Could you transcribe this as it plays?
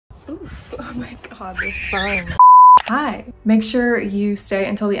Oof, oh my god, this sun. Hi. Make sure you stay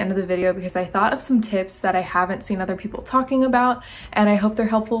until the end of the video because I thought of some tips that I haven't seen other people talking about, and I hope they're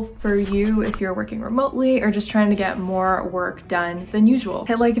helpful for you if you're working remotely or just trying to get more work done than usual.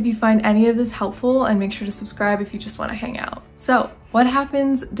 Hit like if you find any of this helpful and make sure to subscribe if you just want to hang out. So, what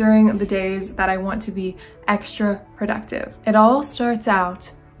happens during the days that I want to be extra productive? It all starts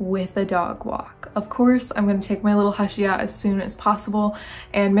out with a dog walk. Of course, I'm going to take my little Hushy out as soon as possible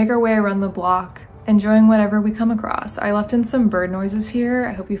and make our way around the block, enjoying whatever we come across. I left in some bird noises here.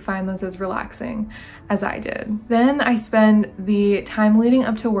 I hope you find those as relaxing as I did. Then I spend the time leading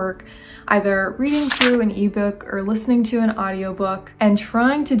up to work either reading through an ebook or listening to an audiobook and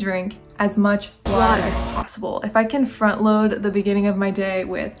trying to drink as much water as possible. If I can front load the beginning of my day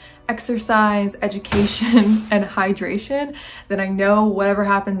with exercise, education, and hydration, then I know whatever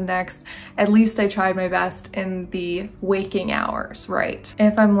happens next, at least I tried my best in the waking hours, right?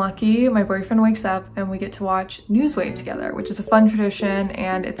 If I'm lucky, my boyfriend wakes up and we get to watch Newswave together, which is a fun tradition,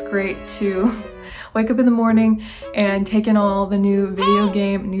 and it's great to wake up in the morning and take in all the new video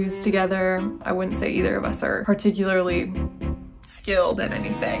game news together. I wouldn't say either of us are particularly skilled at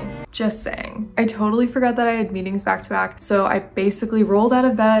anything, just saying. I totally forgot that I had meetings back to back, so I basically rolled out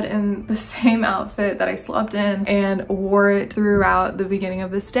of bed in the same outfit that I slept in and wore it throughout the beginning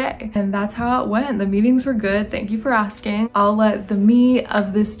of this day. And that's how it went. The meetings were good, thank you for asking. I'll let the me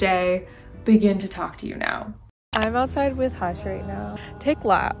of this day begin to talk to you now. I'm outside with Hush right now. Take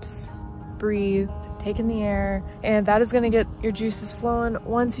laps, breathe, take in the air, and that is gonna get your juices flowing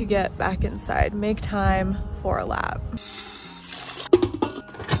once you get back inside. Make time for a lap.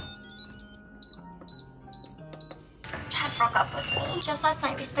 Broke up with me. Just last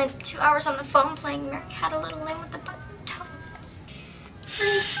night we spent 2 hours on the phone playing Mary Had a Little Lamb with the Button Toads. 3,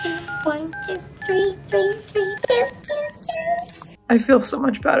 2, 1, 2, 3, 3, 3, 2, 2, 2. I feel so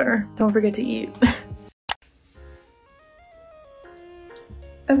much better. Don't forget to eat.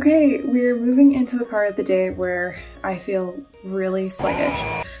 Okay, we're moving into the part of the day where I feel really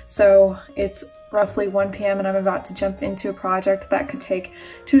sluggish. So it's roughly 1 p.m. and I'm about to jump into a project that could take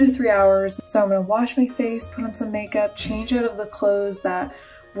 2 to 3 hours. So I'm gonna wash my face, put on some makeup, change out of the clothes that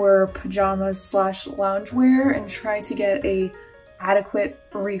were pajamas / loungewear, and try to get a adequate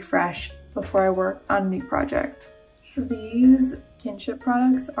refresh before I work on a new project. These Kinship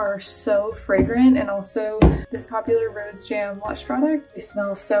products are so fragrant, and also this popular Rose Jam Lush product. They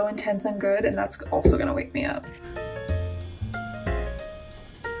smell so intense and good, and that's also gonna wake me up.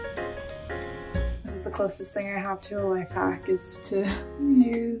 This is the closest thing I have to a life hack, is to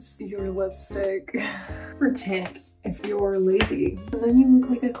use your lipstick for tint if you're lazy. And then you look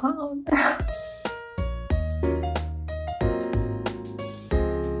like a clown.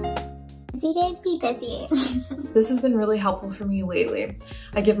 Busy days be busy. This has been really helpful for me lately.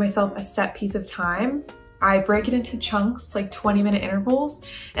 I give myself a set piece of time. I break it into chunks, like 20-minute intervals,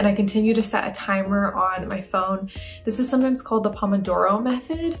 and I continue to set a timer on my phone. This is sometimes called the Pomodoro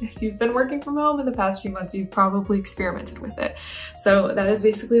method. If you've been working from home in the past few months, you've probably experimented with it. So that is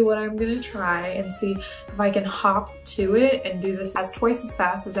basically what I'm gonna try and see if I can hop to it and do this twice as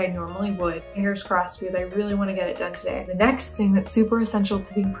fast as I normally would. Fingers crossed, because I really wanna get it done today. The next thing that's super essential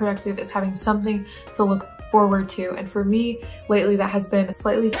to being productive is having something to look forward to. And for me, lately that has been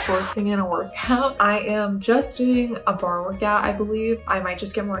slightly forcing in a workout. I am just doing a bar workout, I believe. I might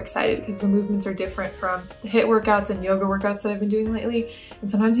just get more excited because the movements are different from the HIIT workouts and yoga workouts that I've been doing lately. And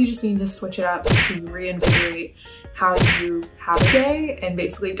sometimes you just need to switch it up to reinvigorate how you have a day and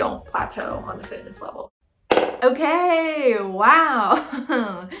basically don't plateau on the fitness level. Okay, wow.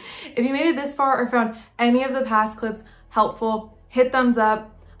 If you made it this far or found any of the past clips helpful, hit thumbs up.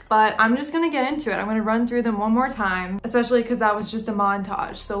 But I'm just gonna get into it. I'm gonna run through them one more time, especially because that was just a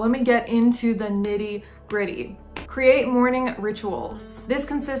montage. So let me get into the nitty-gritty. Create morning rituals. This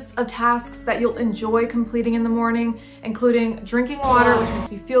consists of tasks that you'll enjoy completing in the morning, including drinking water, which makes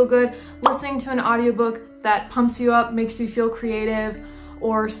you feel good, listening to an audiobook that pumps you up, makes you feel creative,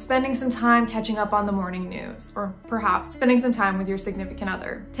 or spending some time catching up on the morning news, or perhaps spending some time with your significant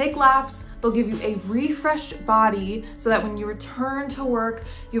other. Take laps. They'll give you a refreshed body so that when you return to work,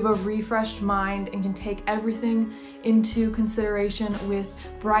 you have a refreshed mind and can take everything into consideration with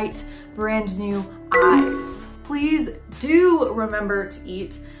bright, brand new eyes. Please do remember to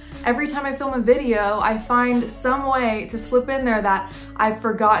eat. Every time I film a video, I find some way to slip in there that I've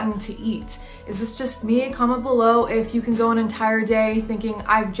forgotten to eat. Is this just me? Comment below if you can go an entire day thinking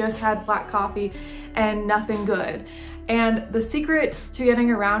I've just had black coffee and nothing good. And the secret to getting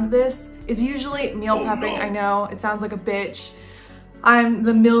around this is usually meal prepping. I know it sounds like a bitch, I'm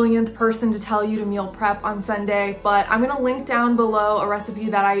the millionth person to tell you to meal prep on Sunday, but I'm gonna link down below a recipe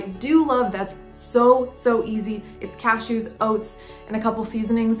that I do love that's so easy. It's cashews, oats, and a couple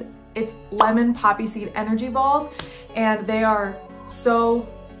seasonings. It's lemon poppy seed energy balls, and they are so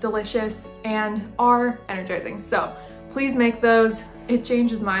delicious and are energizing. So please make those. It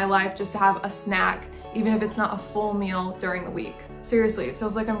changes my life just to have a snack, even if it's not a full meal during the week. Seriously, it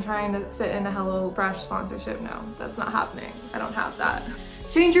feels like I'm trying to fit in a HelloFresh sponsorship. No, that's not happening. I don't have that.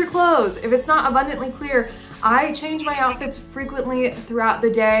 Change your clothes. If it's not abundantly clear, I change my outfits frequently throughout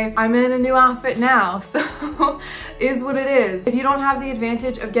the day. I'm in a new outfit now, so is what it is. If you don't have the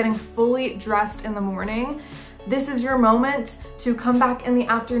advantage of getting fully dressed in the morning, this is your moment to come back in the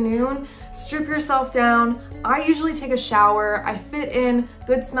afternoon, strip yourself down. I usually take a shower, I fit in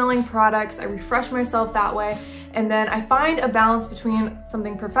good smelling products, I refresh myself that way, and then I find a balance between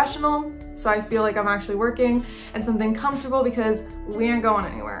something professional, so I feel like I'm actually working, and something comfortable because we ain't going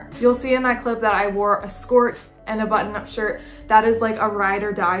anywhere. You'll see in that clip that I wore a skort and a button-up shirt. That is like a ride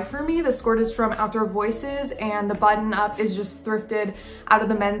or die for me. The skort is from Outdoor Voices, and the button-up is just thrifted out of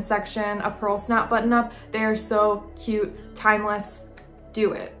the men's section, a pearl snap button-up. They are so cute, timeless,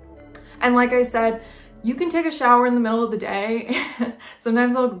 do it. And like I said, you can take a shower in the middle of the day.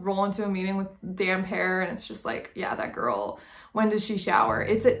 Sometimes I'll roll into a meeting with damp hair and it's just like, yeah, that girl, when does she shower?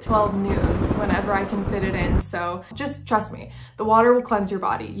 It's at 12 noon whenever I can fit it in. So just trust me, the water will cleanse your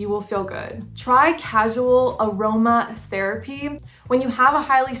body. You will feel good. Try casual aroma therapy. When you have a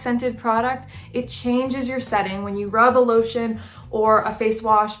highly scented product, it changes your setting. When you rub a lotion or a face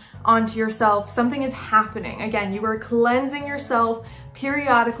wash onto yourself, something is happening. Again, you are cleansing yourself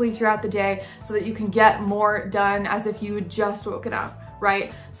periodically throughout the day so that you can get more done as if you had just woken up,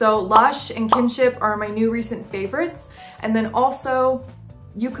 right? So Lush and Kinship are my new recent favorites. And then also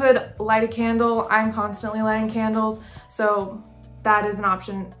you could light a candle. I'm constantly lighting candles, so that is an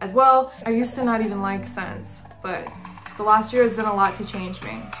option as well. I used to not even like scents, but the last year has done a lot to change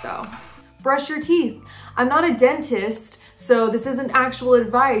me, so. Brush your teeth. I'm not a dentist, so this isn't actual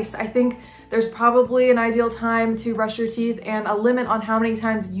advice. I think there's probably an ideal time to brush your teeth and a limit on how many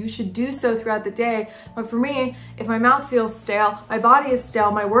times you should do so throughout the day. But for me, if my mouth feels stale, my body is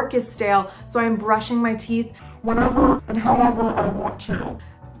stale, my work is stale, so I'm brushing my teeth whenever and however I want to.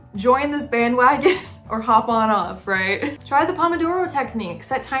 Join this bandwagon or hop on off, right? Try the Pomodoro technique.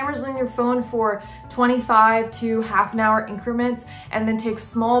 Set timers on your phone for 25 to half an hour increments and then take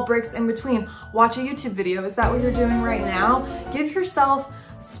small breaks in between. Watch a YouTube video. Is that what you're doing right now? Give yourself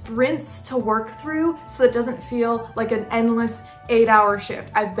sprints to work through so that it doesn't feel like an endless 8-hour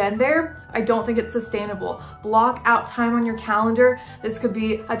shift. I've been there. I don't think it's sustainable. Block out time on your calendar. This could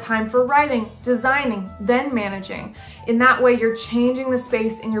be a time for writing, designing, then managing. In that way, you're changing the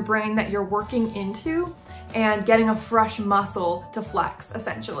space in your brain that you're working into and getting a fresh muscle to flex,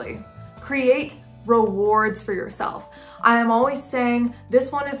 essentially. Create rewards for yourself. I am always saying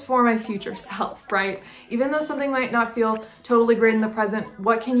this one is for my future self, right? Even though something might not feel totally great in the present,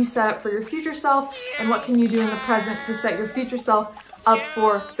 what can you set up for your future self and what can you do in the present to set your future self up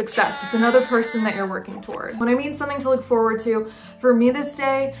for success? It's another person that you're working toward. When I mean something to look forward to, for me this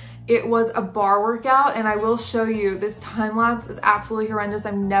day, it was a bar workout, and I will show you this time lapse is absolutely horrendous.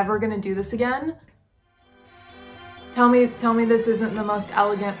 I'm never gonna do this again. Tell me this isn't the most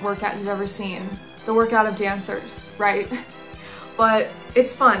elegant workout you've ever seen. The workout of dancers, right? But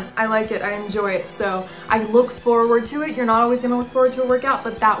it's fun. I like it. I enjoy it. So I look forward to it. You're not always gonna look forward to a workout,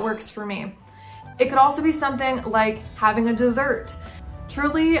 but that works for me. It could also be something like having a dessert.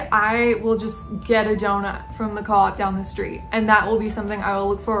 Truly, I will just get a donut from the co-op down the street, and that will be something I will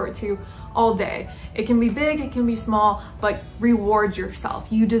look forward to all day. It can be big, it can be small, but reward yourself.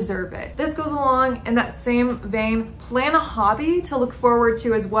 You deserve it. This goes along in that same vein. Plan a hobby to look forward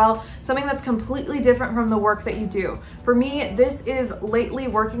to as well, something that's completely different from the work that you do. For me, this is lately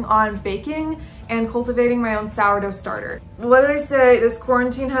working on baking and cultivating my own sourdough starter. What did I say? This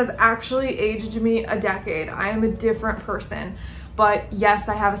quarantine has actually aged me a decade. I am a different person. But yes,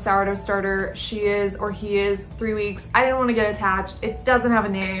 I have a sourdough starter. She is, or he is, 3 weeks. I didn't want to get attached. It doesn't have a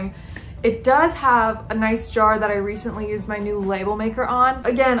name. It does have a nice jar that I recently used my new label maker on.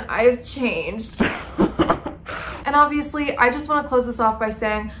 Again, I've changed. And obviously, I just want to close this off by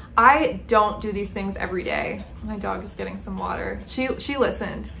saying I don't do these things every day. My dog is getting some water. She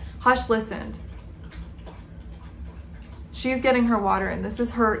listened. Hush listened. She's getting her water, and this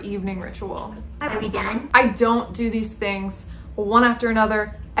is her evening ritual. Are we done? I don't do these things one after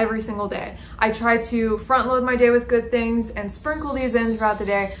another every single day. I try to front load my day with good things and sprinkle these in throughout the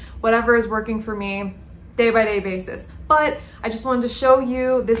day. Whatever is working for me, day-by-day basis. But I just wanted to show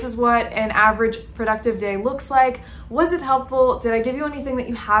you this is what an average productive day looks like. Was it helpful? Did I give you anything that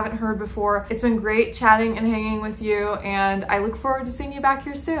you haven't heard before? It's been great chatting and hanging with you, and I look forward to seeing you back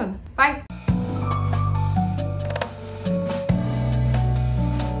here soon. Bye.